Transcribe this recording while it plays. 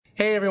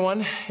Hey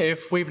everyone,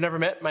 if we've never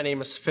met, my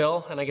name is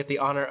Phil, and I get the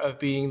honor of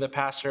being the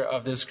pastor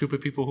of this group of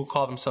people who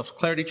call themselves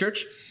Clarity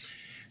Church.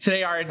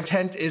 Today our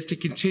intent is to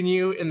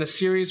continue in the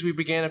series we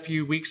began a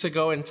few weeks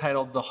ago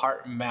entitled The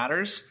Heart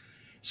Matters.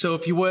 So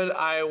if you would,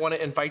 I want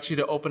to invite you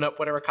to open up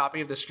whatever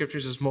copy of the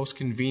scriptures is most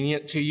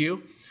convenient to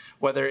you,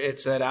 whether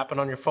it's an app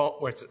on your phone,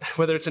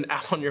 whether it's an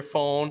app on your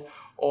phone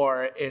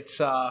or it's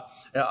a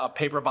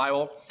paper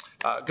Bible.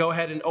 Go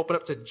ahead and open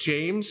up to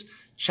James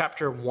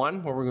chapter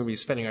 1, where we're going to be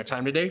spending our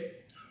time today.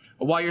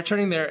 While you're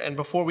turning there, and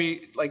before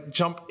we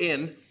jump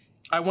in,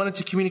 I wanted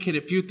to communicate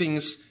a few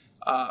things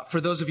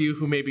for those of you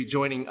who may be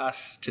joining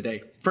us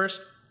today.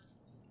 First,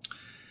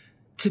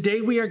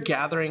 today we are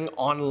gathering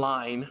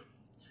online,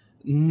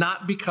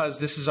 not because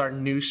this is our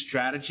new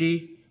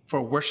strategy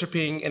for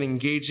worshiping and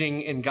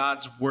engaging in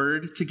God's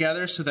word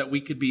together so that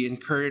we could be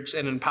encouraged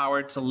and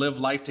empowered to live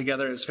life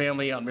together as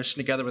family on mission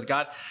together with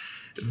God.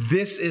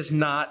 This is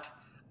not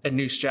a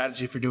new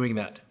strategy for doing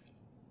that.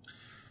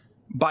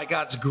 By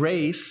God's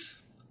grace,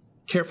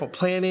 careful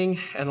planning,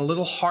 and a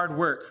little hard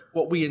work,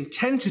 what we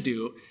intend to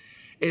do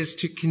is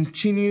to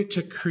continue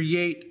to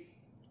create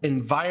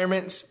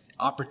environments,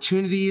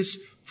 opportunities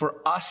for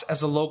us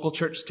as a local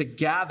church to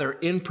gather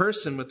in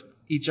person with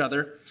each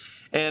other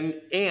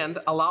and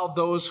allow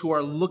those who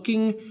are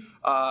looking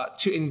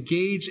to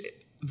engage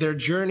their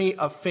journey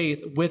of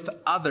faith with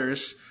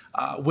others,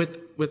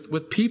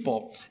 with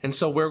people. And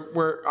so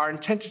our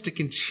intent is to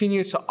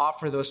continue to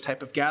offer those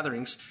type of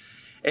gatherings.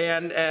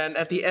 And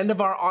at the end of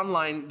our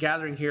online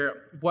gathering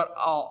here, what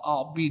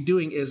I'll be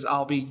doing is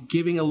I'll be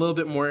giving a little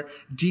bit more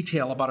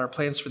detail about our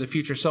plans for the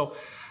future. So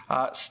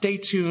stay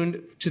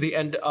tuned to the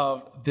end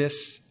of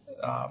this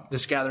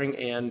gathering,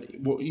 and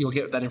you'll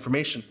get that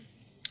information.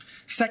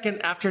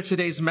 Second, after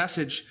today's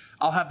message,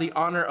 I'll have the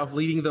honor of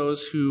leading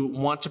those who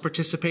want to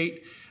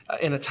participate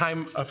in a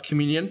time of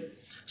communion.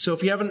 So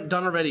if you haven't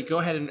done already, go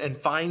ahead and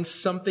find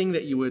something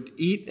that you would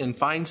eat and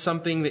find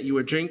something that you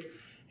would drink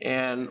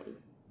and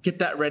get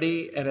that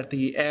ready. And at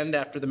the end,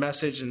 after the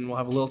message, and we'll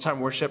have a little time of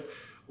worship,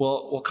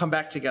 we'll come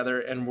back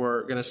together and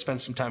we're going to spend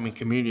some time in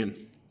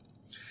communion.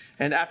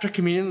 And after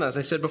communion, as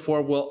I said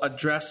before, we'll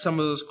address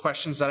some of those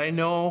questions that I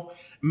know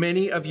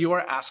many of you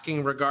are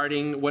asking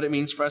regarding what it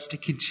means for us to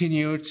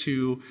continue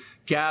to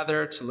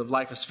gather, to live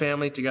life as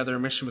family together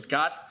in mission with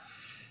God.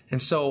 And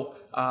so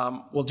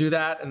we'll do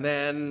that. And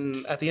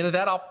then at the end of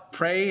that, I'll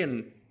pray,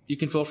 and you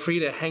can feel free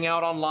to hang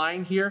out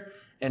online here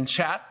and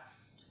chat.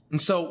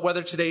 And so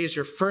whether today is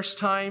your first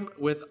time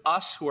with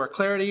us who are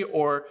Clarity,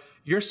 or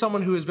you're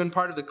someone who has been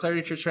part of the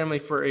Clarity Church family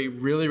for a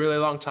really, really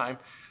long time,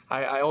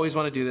 I always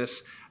want to do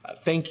this.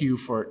 Thank you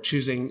for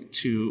choosing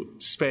to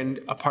spend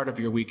a part of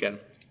your weekend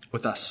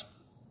with us.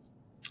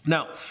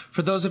 Now,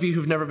 for those of you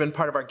who've never been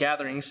part of our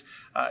gatherings,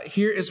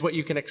 here is what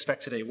you can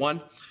expect today.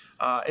 One,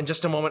 in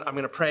just a moment, I'm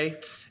going to pray,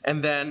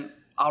 and then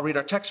I'll read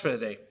our text for the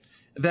day.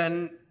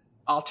 Then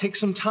I'll take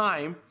some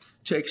time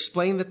to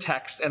explain the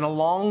text, and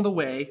along the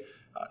way,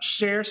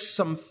 share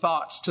some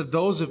thoughts to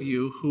those of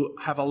you who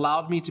have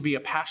allowed me to be a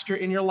pastor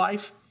in your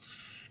life,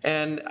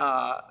 and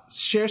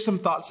share some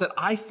thoughts that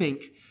I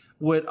think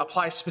would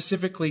apply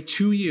specifically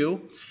to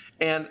you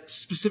and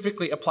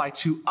specifically apply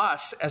to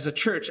us as a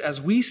church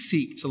as we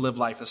seek to live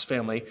life as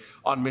family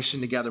on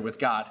mission together with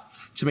God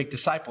to make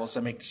disciples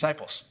that make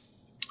disciples.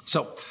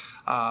 So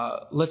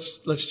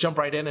let's jump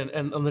right in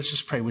and let's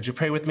just pray. Would you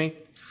pray with me?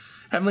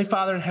 Heavenly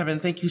Father in heaven,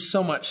 thank you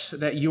so much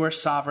that you are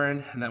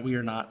sovereign and that we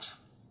are not.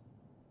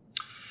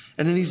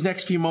 And in these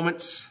next few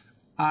moments,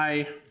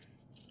 I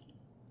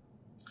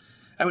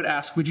would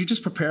ask, would you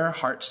just prepare our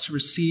hearts to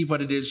receive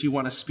what it is you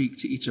want to speak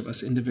to each of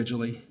us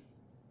individually,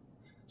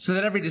 so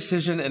that every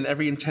decision and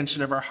every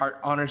intention of our heart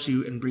honors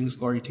you and brings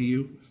glory to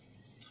you?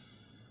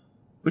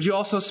 Would you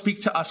also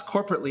speak to us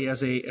corporately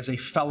as a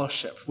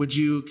fellowship? Would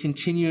you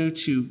continue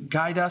to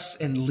guide us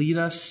and lead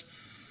us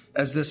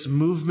as this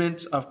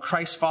movement of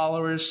Christ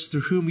followers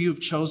through whom you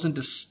have chosen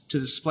to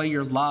display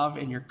your love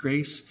and your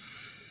grace,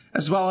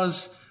 as well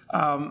as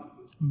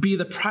be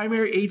the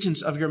primary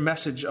agents of your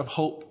message of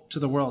hope to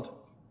the world?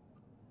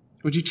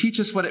 Would you teach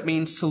us what it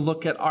means to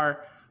look at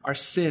our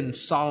sin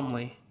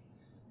solemnly?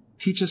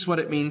 Teach us what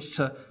it means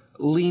to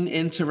lean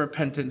into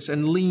repentance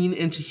and lean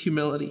into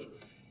humility.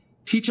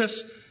 Teach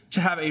us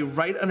to have a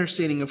right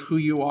understanding of who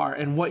you are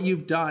and what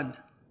you've done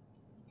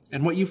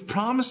and what you've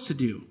promised to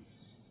do,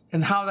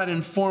 and how that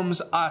informs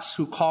us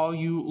who call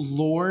you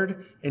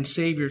Lord and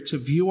Savior to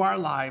view our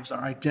lives,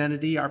 our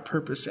identity, our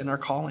purpose, and our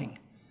calling.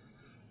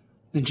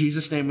 In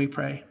Jesus' name we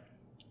pray.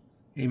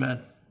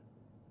 Amen.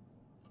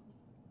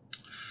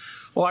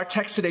 Well, our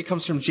text today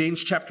comes from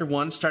James chapter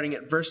 1, starting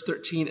at verse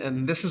 13,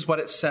 and this is what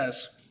it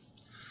says.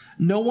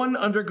 No one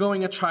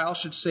undergoing a trial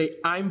should say,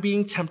 I'm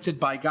being tempted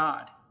by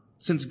God,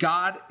 since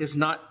God is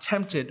not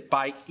tempted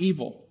by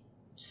evil,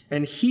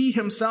 and he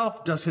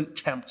himself doesn't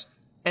tempt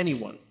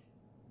anyone.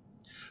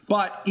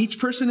 But each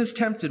person is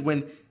tempted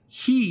when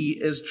he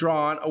is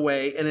drawn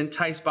away and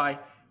enticed by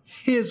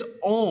his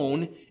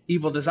own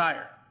evil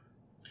desire.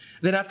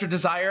 Then after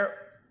desire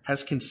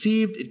has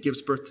conceived, it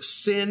gives birth to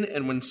sin,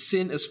 and when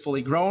sin is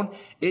fully grown,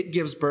 it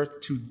gives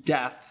birth to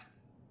death.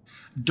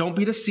 Don't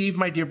be deceived,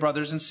 my dear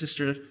brothers and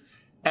sisters.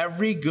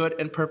 Every good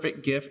and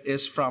perfect gift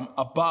is from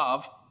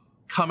above,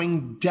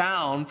 coming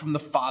down from the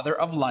Father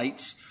of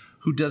lights,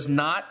 who does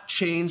not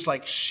change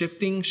like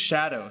shifting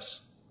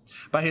shadows.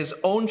 By his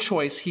own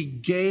choice, he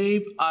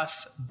gave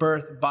us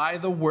birth by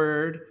the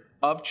word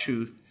of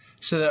truth,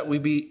 so that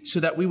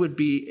we would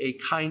be a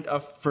kind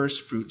of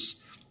first fruits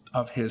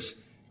of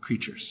his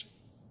creatures.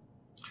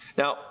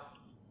 Now,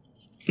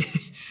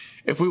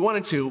 if we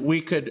wanted to,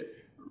 we could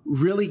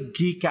really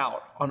geek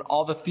out on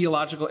all the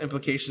theological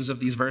implications of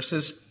these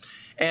verses.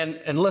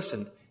 And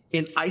listen,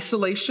 in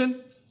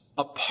isolation,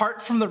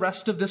 apart from the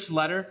rest of this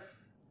letter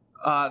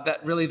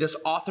that really this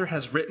author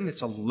has written,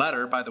 it's a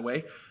letter, by the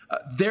way,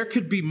 there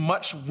could be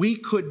much we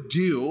could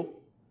do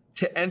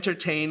to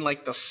entertain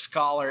like the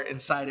scholar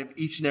inside of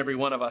each and every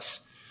one of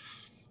us.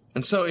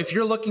 And so if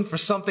you're looking for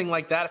something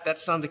like that, if that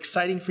sounds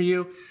exciting for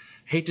you,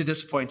 hate to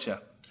disappoint you.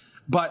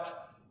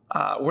 But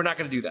we're not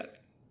going to do that.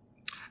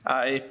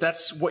 If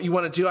that's what you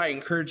want to do, I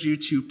encourage you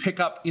to pick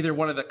up either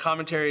one of the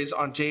commentaries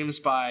on James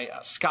by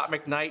Scott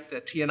McKnight, the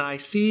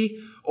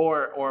TNIC,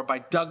 or by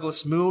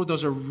Douglas Moo.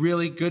 Those are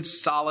really good,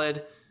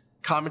 solid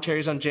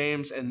commentaries on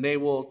James, and they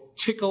will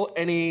tickle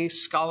any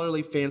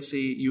scholarly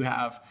fancy you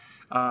have.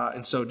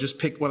 And so just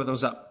pick one of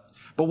those up.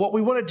 But what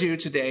we want to do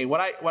today, what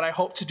I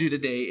hope to do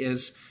today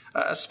is,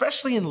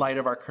 especially in light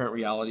of our current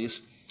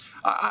realities,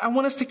 I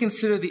want us to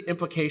consider the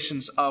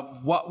implications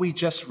of what we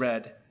just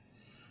read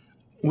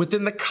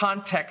within the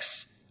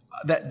context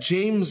that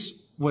James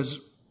was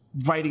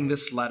writing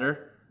this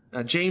letter,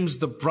 James,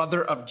 the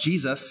brother of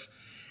Jesus,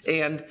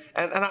 and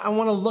I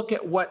want to look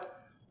at what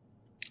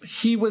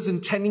he was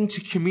intending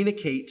to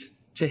communicate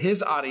to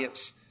his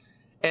audience.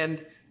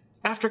 And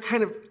after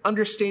kind of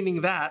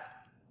understanding that,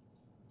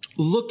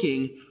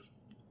 looking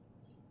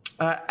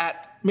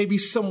at maybe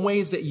some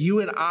ways that you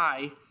and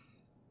I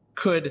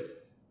could,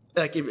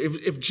 like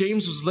if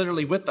James was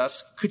literally with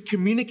us, could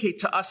communicate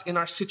to us in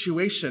our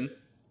situation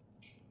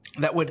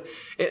that would,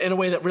 in a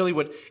way that really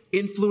would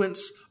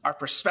influence our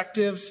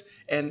perspectives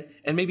and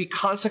maybe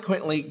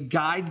consequently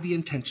guide the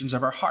intentions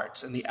of our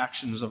hearts and the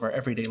actions of our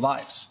everyday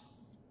lives.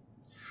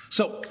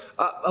 So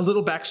a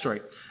little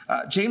backstory.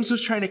 James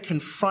was trying to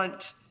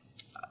confront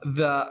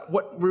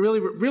what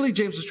really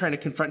James was trying to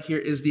confront here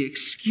is the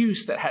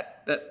excuse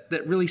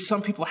that really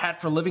some people had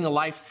for living a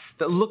life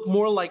that looked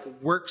more like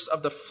works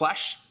of the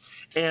flesh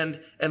and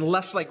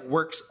less like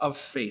works of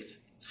faith.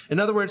 In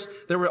other words,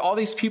 there were all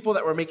these people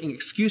that were making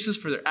excuses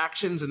for their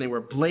actions, and they were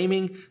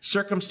blaming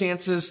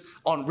circumstances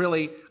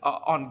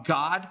on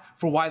God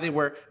for why they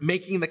were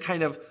making the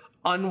kind of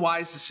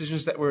unwise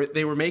decisions that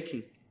they were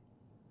making.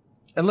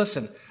 And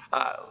listen,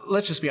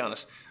 let's just be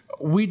honest.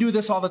 We do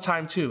this all the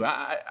time too.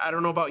 I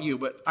don't know about you,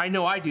 but I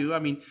know I do. I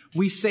mean,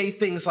 we say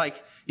things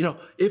like,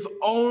 if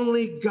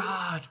only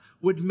God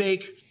would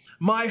make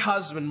my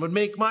husband, would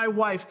make my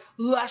wife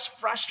less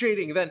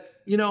frustrating, then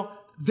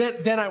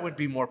I would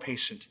be more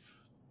patient.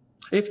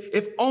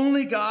 If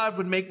only God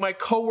would make my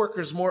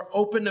coworkers more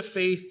open to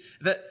faith,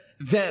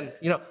 then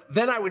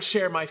I would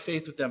share my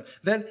faith with them.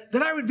 Then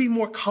I would be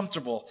more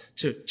comfortable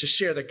to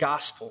share the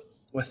gospel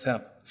with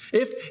them.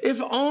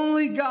 If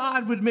only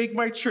God would make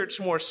my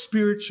church more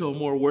spiritual,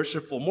 more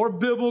worshipful, more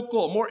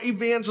biblical, more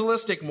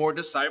evangelistic, more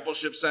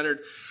discipleship-centered,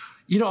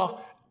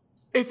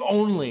 if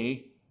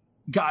only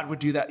God would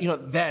do that,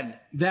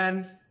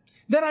 then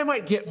I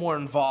might get more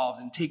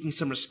involved in taking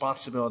some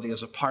responsibility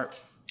as a part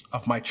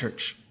of my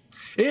church.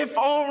 If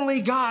only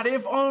God,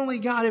 if only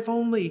God, if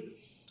only.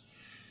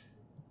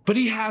 But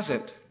he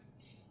hasn't.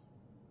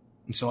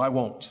 And so I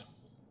won't.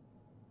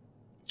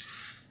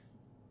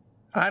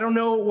 I don't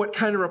know what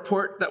kind of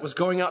report that was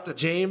going out to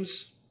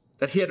James,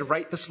 that he had to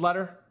write this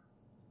letter.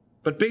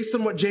 But based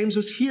on what James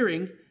was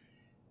hearing,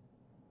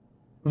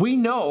 we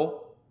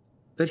know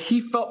that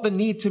he felt the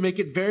need to make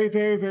it very,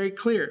 very, very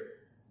clear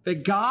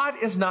that God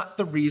is not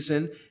the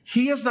reason,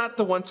 he is not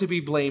the one to be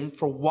blamed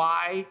for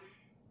why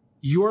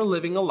you're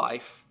living a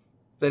life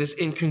that is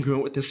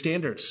incongruent with his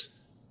standards.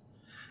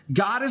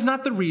 God is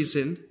not the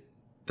reason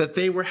that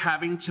they were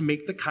having to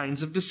make the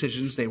kinds of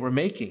decisions they were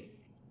making.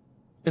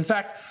 In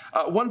fact,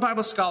 one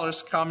Bible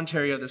scholar's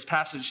commentary of this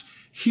passage,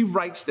 he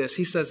writes this,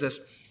 he says this,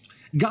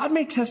 God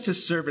may test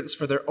his servants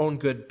for their own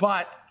good,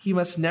 but he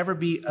must never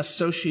be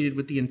associated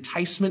with the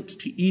enticement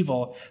to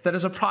evil that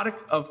is a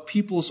product of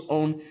people's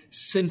own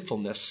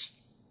sinfulness.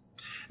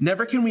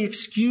 Never can we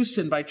excuse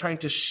sin by trying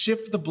to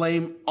shift the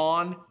blame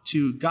on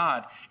to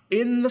God.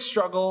 In the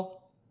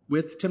struggle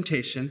with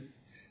temptation,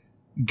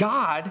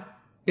 God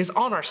is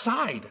on our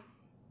side.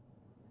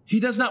 He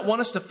does not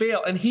want us to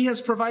fail, and he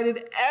has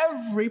provided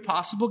every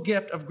possible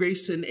gift of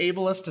grace to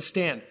enable us to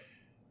stand.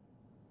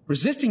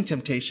 Resisting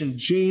temptation,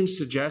 James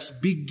suggests,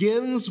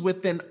 begins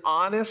with an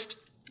honest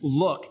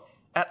look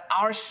at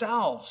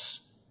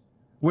ourselves,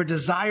 where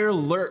desire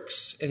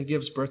lurks and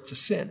gives birth to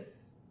sin.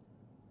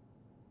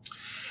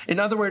 In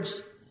other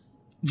words,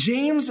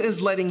 James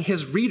is letting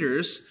his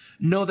readers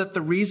know that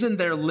the reason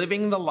they're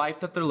living the life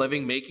that they're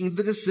living, making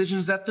the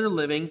decisions that they're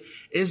living,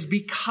 is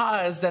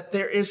because that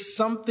there is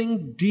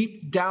something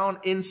deep down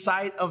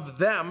inside of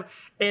them.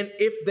 And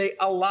if they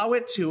allow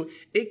it to,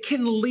 it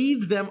can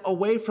lead them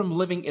away from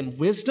living in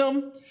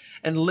wisdom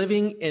and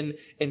living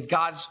in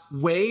God's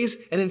ways,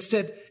 and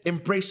instead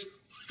embrace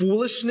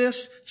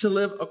foolishness to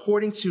live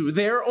according to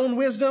their own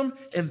wisdom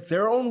and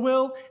their own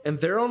will and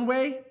their own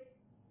way.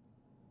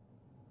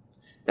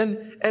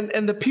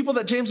 And the people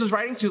that James was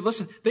writing to,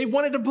 listen, they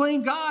wanted to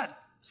blame God.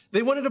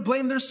 They wanted to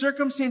blame their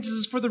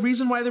circumstances for the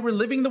reason why they were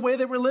living the way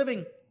they were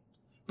living.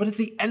 But at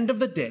the end of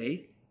the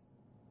day,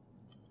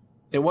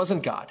 it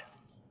wasn't God.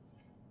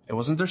 It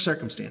wasn't their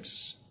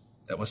circumstances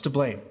that was to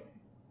blame.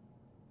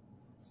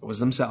 It was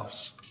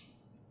themselves.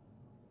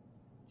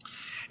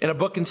 In a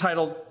book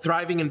entitled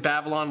Thriving in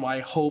Babylon,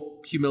 Why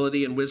Hope,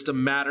 Humility, and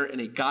Wisdom Matter in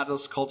a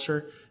Godless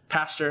Culture,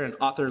 pastor and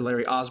author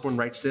Larry Osborne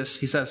writes this.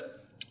 He says,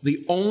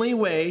 "The only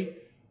way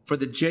for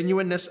the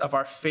genuineness of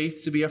our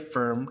faith to be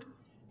affirmed,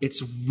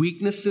 its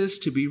weaknesses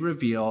to be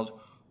revealed,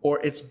 or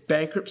its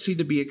bankruptcy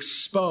to be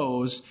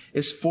exposed,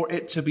 is for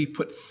it to be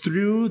put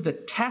through the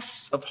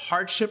tests of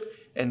hardship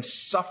and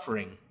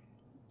suffering.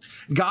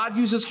 God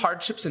uses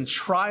hardships and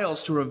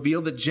trials to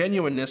reveal the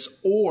genuineness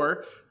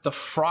or the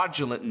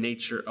fraudulent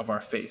nature of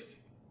our faith.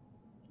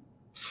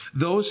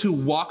 Those who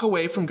walk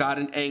away from God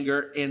in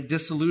anger and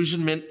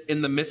disillusionment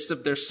in the midst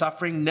of their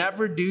suffering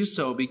never do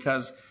so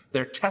because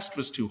their test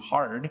was too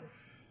hard.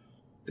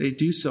 They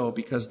do so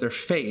because their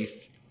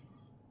faith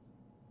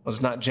was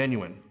not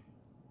genuine."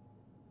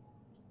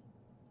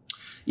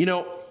 You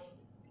know,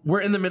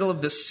 we're in the middle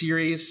of this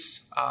series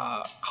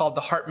called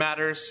The Heart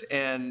Matters,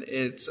 and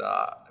it's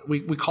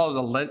we call it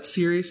a Lent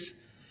series.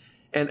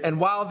 And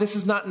while this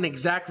is not an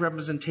exact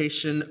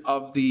representation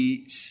of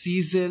the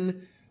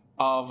season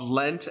of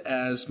Lent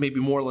as maybe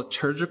more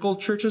liturgical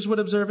churches would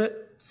observe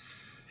it,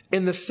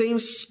 in the same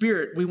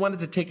spirit, we wanted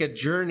to take a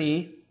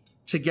journey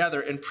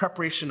together in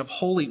preparation of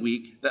Holy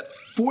Week that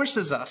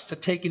forces us to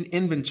take an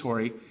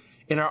inventory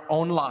in our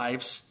own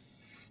lives,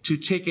 to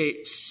take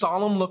a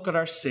solemn look at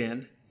our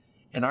sin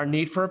and our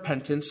need for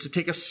repentance, to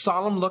take a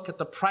solemn look at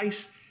the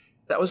price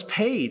that was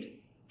paid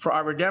for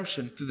our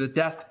redemption through the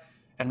death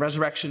and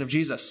resurrection of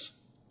Jesus.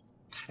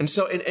 And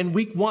so in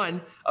week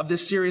 1 of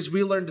this series,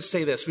 we learned to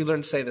say this.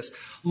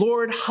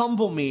 Lord,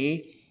 humble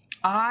me.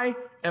 I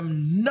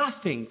am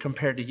nothing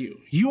compared to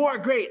you. You are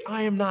great.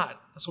 I am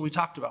not. That's what we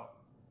talked about.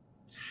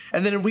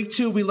 And then in week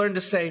 2, we learned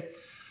to say,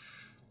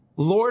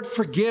 Lord,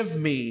 forgive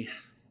me.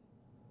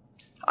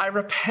 I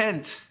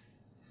repent.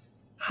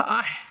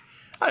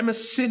 I'm a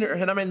sinner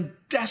and I'm in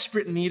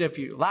desperate need of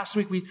you. Last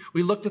week, we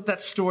looked at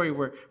that story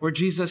where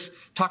Jesus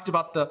talked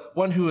about the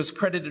one who was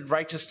credited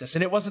righteousness.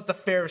 And it wasn't the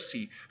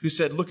Pharisee who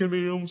said, look at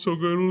me, I'm so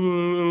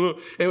good.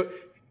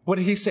 What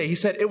did he say? He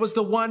said, it was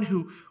the one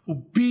who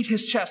beat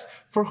his chest,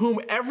 for whom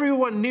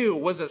everyone knew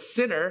was a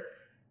sinner.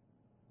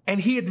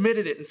 And he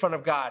admitted it in front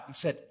of God and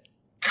said,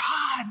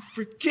 God,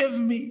 forgive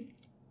me.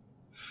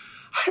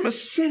 I'm a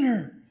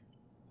sinner.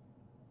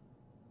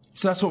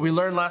 So that's what we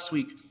learned last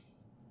week.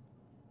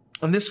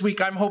 And this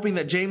week, I'm hoping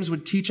that James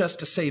would teach us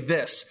to say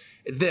this.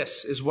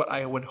 This is what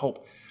I would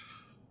hope.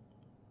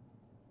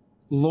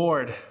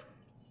 Lord,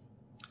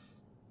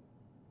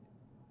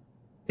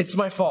 it's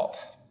my fault.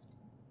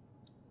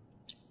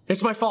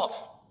 It's my fault.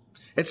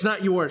 It's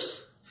not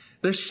yours.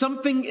 There's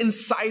something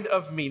inside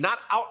of me, not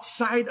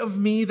outside of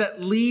me,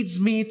 that leads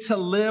me to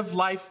live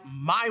life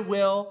my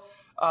will,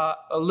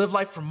 live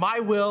life for my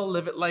will,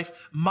 live it life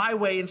my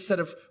way instead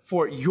of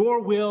for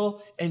your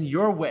will and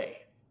your way.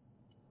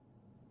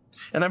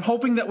 And I'm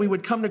hoping that we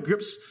would come to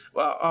grips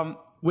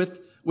with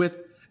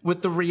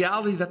the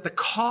reality that the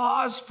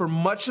cause for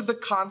much of the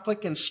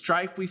conflict and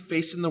strife we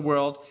face in the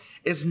world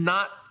is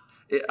not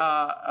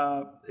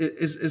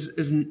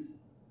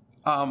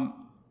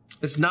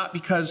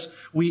because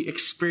we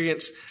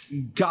experience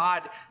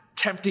God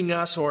tempting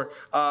us, or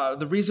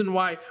the reason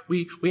why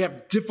we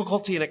have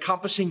difficulty in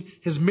accomplishing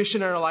his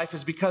mission in our life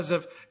is because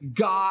of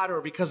God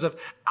or because of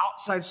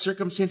outside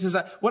circumstances.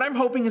 What I'm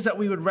hoping is that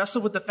we would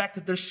wrestle with the fact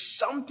that there's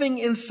something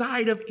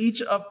inside of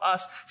each of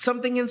us,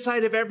 something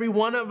inside of every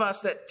one of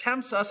us that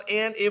tempts us,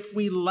 and if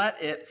we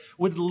let it,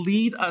 would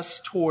lead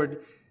us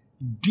toward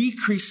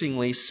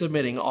decreasingly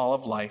submitting all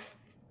of life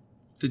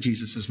to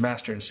Jesus as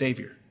Master and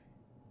Savior.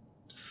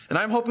 And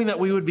I'm hoping that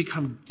we would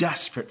become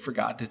desperate for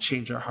God to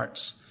change our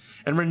hearts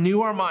and renew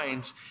our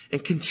minds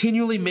and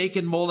continually make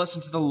and mold us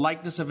into the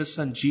likeness of his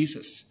Son,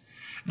 Jesus.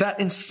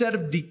 That instead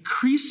of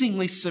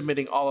decreasingly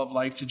submitting all of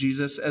life to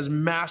Jesus as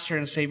Master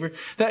and Savior,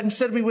 that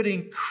instead we would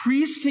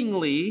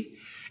increasingly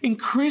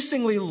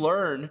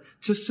learn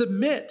to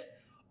submit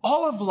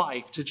all of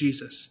life to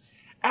Jesus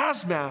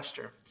as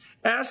Master,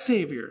 as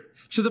Savior,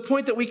 to the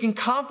point that we can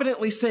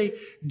confidently say,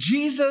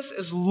 Jesus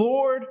is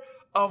Lord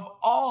of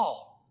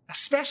all,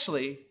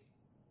 especially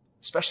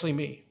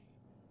me.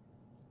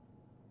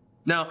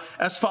 Now,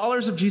 as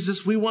followers of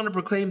Jesus, we want to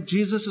proclaim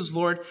Jesus is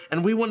Lord,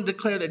 and we want to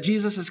declare that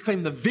Jesus has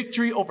claimed the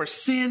victory over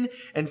sin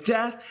and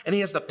death, and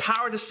he has the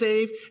power to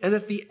save, and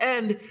at the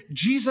end,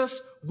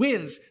 Jesus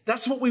wins.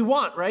 That's what we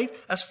want, right?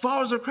 As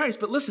followers of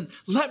Christ. But listen,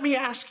 let me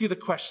ask you the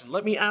question.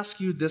 Let me ask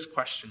you this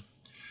question.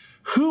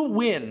 Who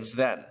wins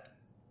then?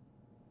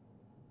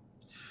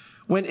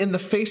 When in the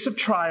face of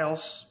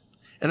trials,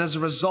 and as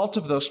a result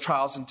of those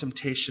trials and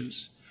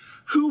temptations,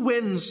 who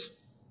wins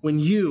when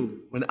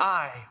you, when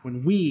I,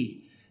 when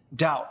we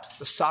doubt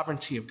the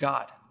sovereignty of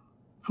God?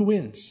 Who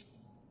wins?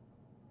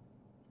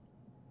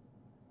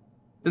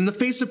 In the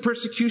face of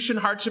persecution,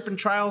 hardship, and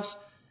trials,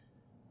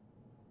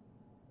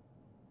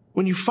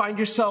 when you find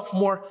yourself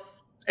more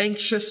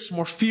anxious,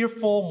 more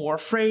fearful, more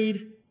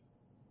afraid,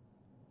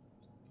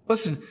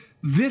 listen,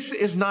 this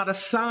is not a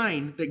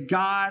sign that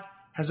God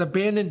has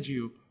abandoned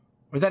you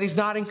or that he's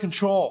not in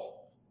control.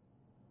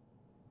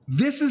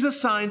 This is a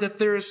sign that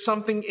there is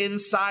something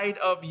inside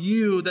of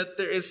you, that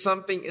there is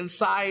something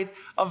inside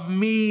of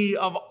me,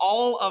 of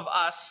all of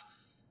us,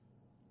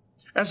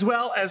 as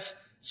well as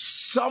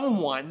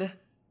someone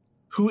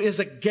who is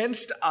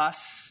against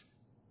us,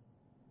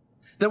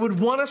 that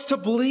would want us to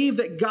believe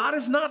that God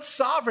is not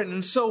sovereign,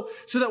 and so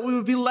that we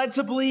would be led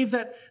to believe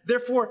that,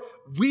 therefore,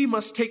 we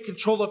must take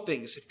control of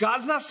things. If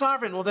God's not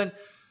sovereign, well then,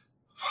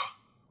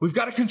 we've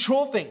got to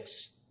control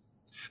things.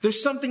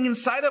 There's something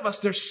inside of us.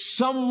 There's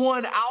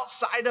someone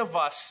outside of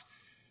us,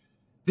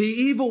 the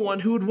evil one,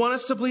 who would want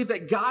us to believe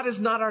that God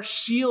is not our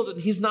shield and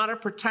he's not our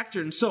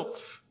protector. And so,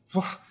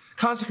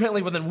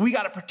 consequently, well, then we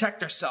got to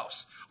protect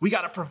ourselves. We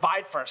got to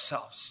provide for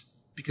ourselves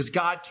because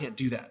God can't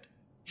do that.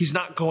 He's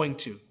not going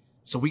to.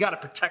 So we got to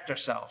protect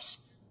ourselves.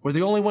 We're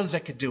the only ones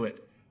that could do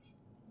it.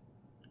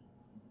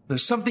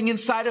 There's something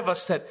inside of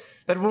us that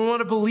we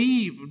want to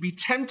believe, would be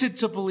tempted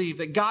to believe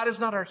that God is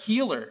not our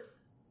healer,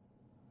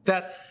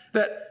 that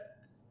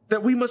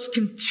we must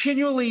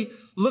continually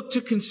look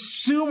to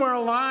consume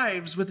our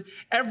lives with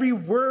every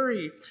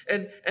worry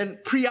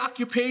and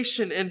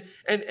preoccupation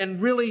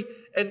and really,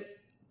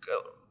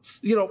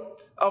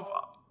 of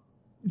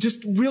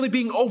just really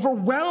being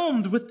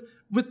overwhelmed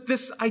with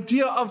this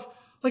idea of,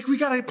 like, we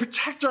got to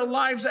protect our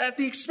lives at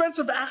the expense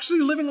of actually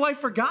living life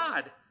for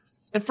God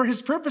and for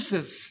his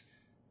purposes.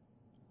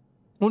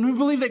 When we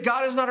believe that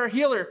God is not our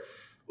healer,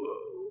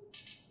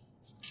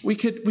 we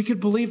could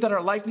believe that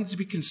our life needs to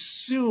be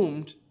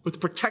consumed with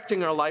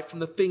protecting our life from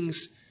the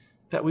things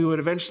that we would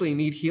eventually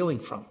need healing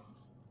from.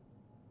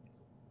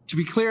 To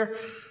be clear,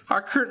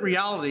 our current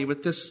reality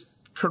with this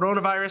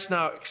coronavirus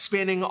now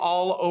expanding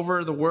all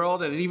over the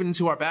world and even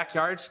into our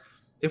backyards,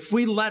 if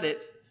we let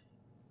it,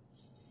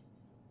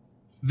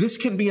 this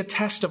can be a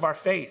test of our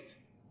faith.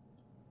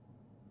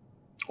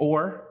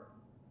 Or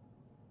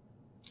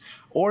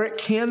it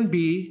can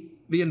be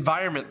the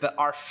environment that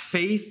our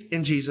faith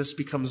in Jesus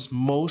becomes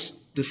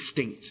most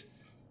distinct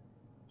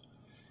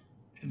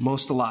and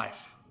most alive.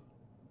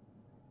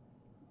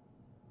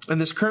 In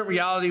this current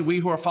reality, we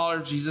who are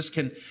followers of Jesus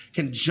can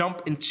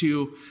jump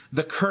into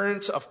the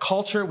current of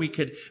culture. We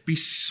could be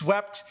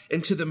swept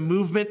into the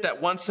movement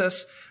that wants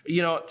us,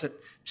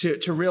 to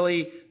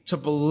really to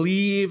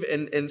believe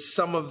in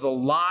some of the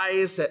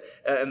lies that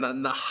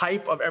and the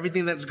hype of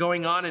everything that's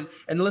going on.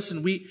 And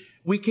listen,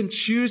 we can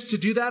choose to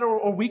do that,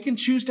 or we can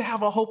choose to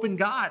have a hope in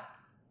God.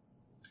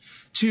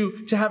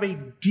 To have a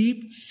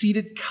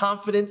deep-seated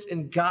confidence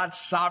in God's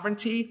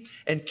sovereignty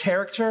and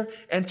character,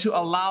 and to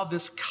allow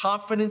this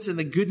confidence in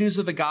the good news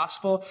of the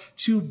gospel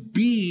to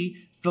be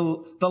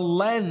the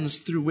lens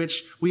through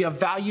which we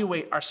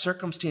evaluate our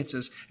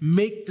circumstances,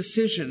 make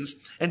decisions,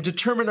 and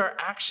determine our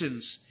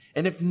actions,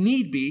 and if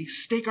need be,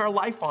 stake our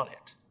life on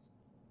it.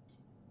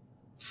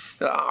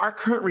 Our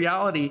current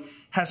reality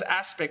has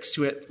aspects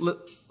to it,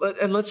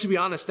 and let's be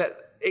honest,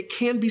 that it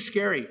can be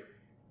scary.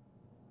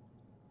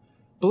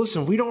 But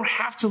listen, we don't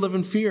have to live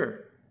in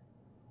fear.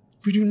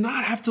 We do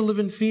not have to live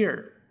in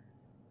fear.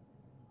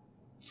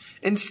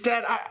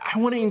 Instead, I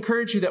want to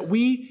encourage you that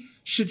we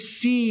should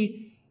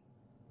see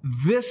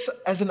this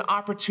as an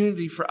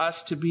opportunity for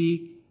us to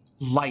be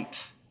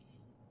light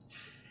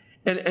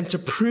and to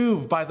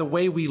prove by the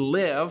way we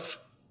live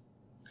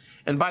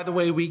and by the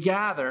way we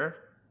gather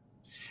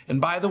and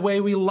by the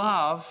way we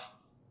love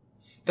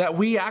that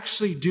we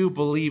actually do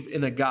believe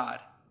in a God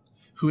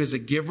who is a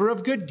giver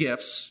of good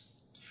gifts,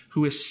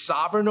 who is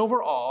sovereign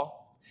over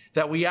all,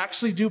 that we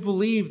actually do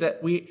believe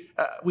that we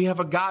have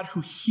a God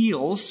who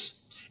heals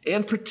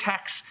and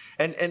protects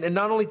and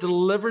not only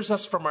delivers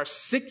us from our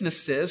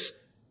sicknesses,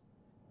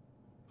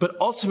 but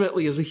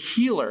ultimately is a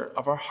healer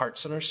of our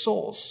hearts and our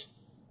souls.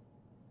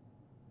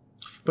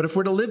 But if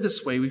we're to live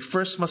this way, we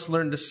first must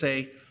learn to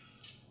say,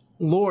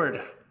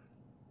 Lord,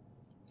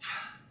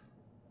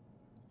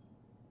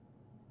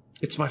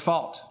 it's my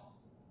fault.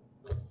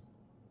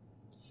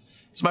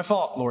 It's my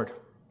fault, Lord.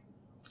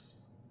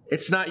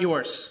 It's not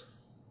yours.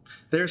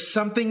 There's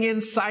something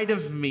inside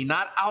of me,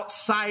 not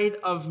outside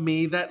of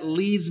me, that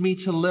leads me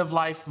to live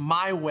life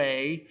my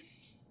way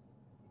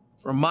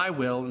for my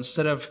will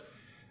instead of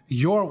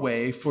your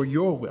way for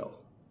your will.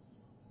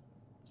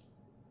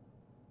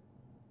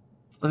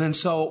 And then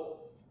so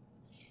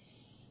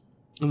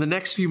in the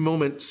next few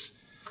moments,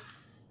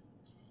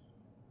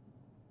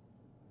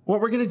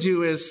 what we're going to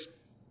do is,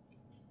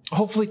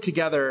 hopefully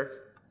together,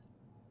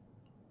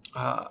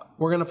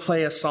 we're going to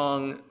play a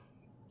song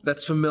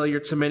that's familiar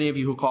to many of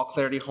you who call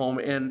Clarity home.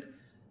 And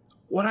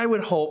what I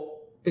would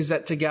hope is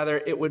that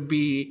together it would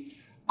be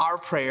our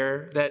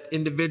prayer, that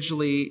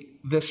individually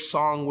this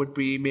song would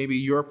be maybe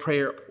your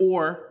prayer,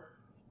 or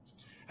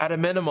at a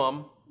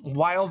minimum,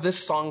 while this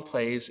song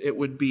plays, it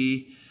would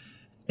be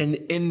an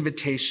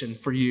invitation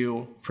for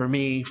you, for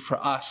me,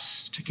 for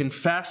us to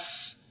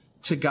confess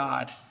to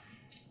God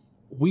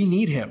we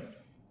need him,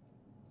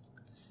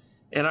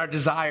 and our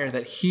desire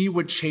that he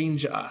would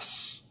change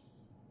us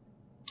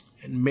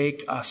and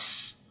make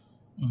us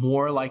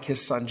more like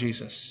his son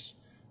Jesus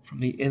from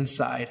the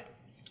inside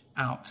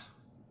out.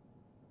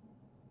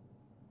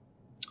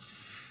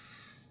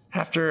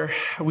 After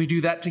we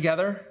do that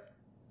together,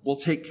 we'll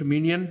take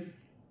communion,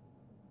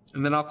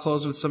 and then I'll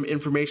close with some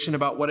information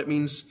about what it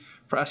means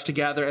for us to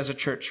gather as a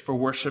church for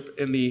worship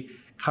in the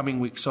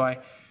coming week. So I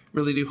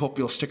really do hope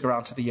you'll stick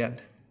around to the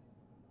end.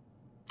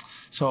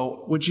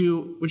 So would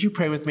you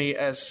pray with me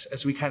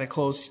as we kind of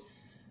close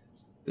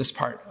this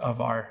part of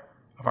our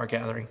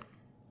gathering?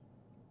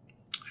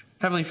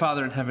 Heavenly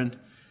Father in heaven,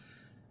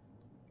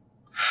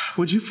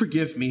 would you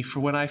forgive me for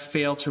when I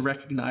fail to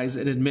recognize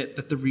and admit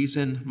that the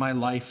reason my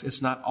life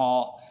is not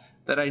all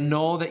that I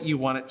know that you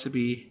want it to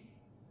be?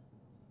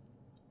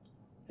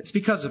 It's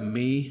because of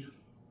me.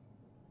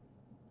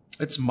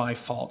 It's my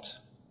fault.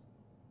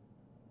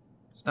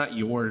 It's not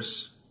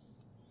yours.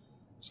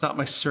 It's not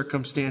my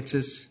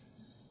circumstances.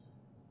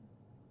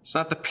 It's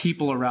not the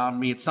people around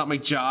me. It's not my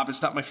job.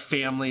 It's not my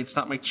family. It's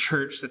not my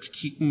church that's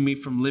keeping me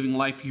from living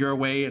life your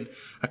way and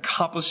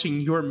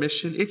accomplishing your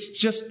mission. It's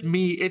just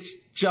me. It's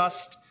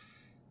just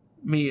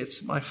me.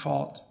 It's my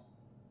fault.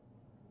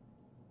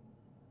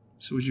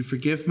 So would you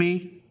forgive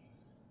me?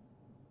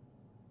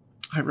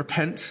 I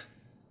repent.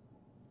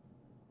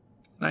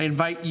 And I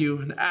invite you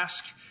and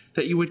ask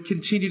that you would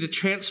continue to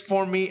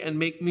transform me and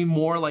make me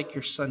more like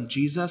your son,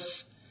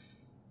 Jesus.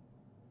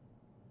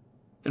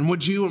 And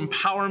would you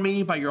empower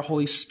me by your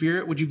Holy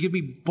Spirit? Would you give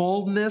me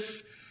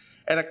boldness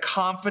and a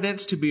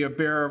confidence to be a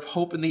bearer of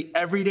hope in the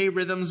everyday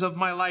rhythms of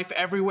my life,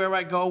 everywhere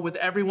I go, with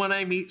everyone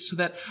I meet, so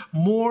that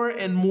more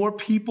and more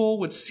people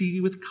would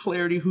see with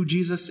clarity who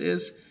Jesus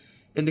is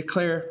and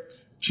declare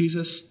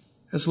Jesus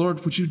as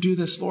Lord? Would you do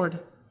this, Lord?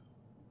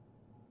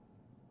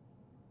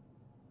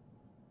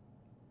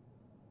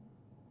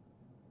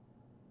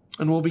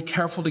 And we'll be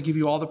careful to give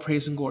you all the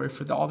praise and glory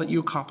for all that you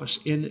accomplish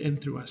in and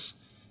through us.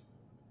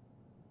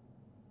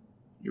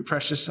 Your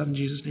precious son, in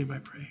Jesus' name I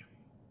pray.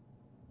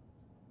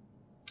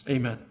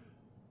 Amen.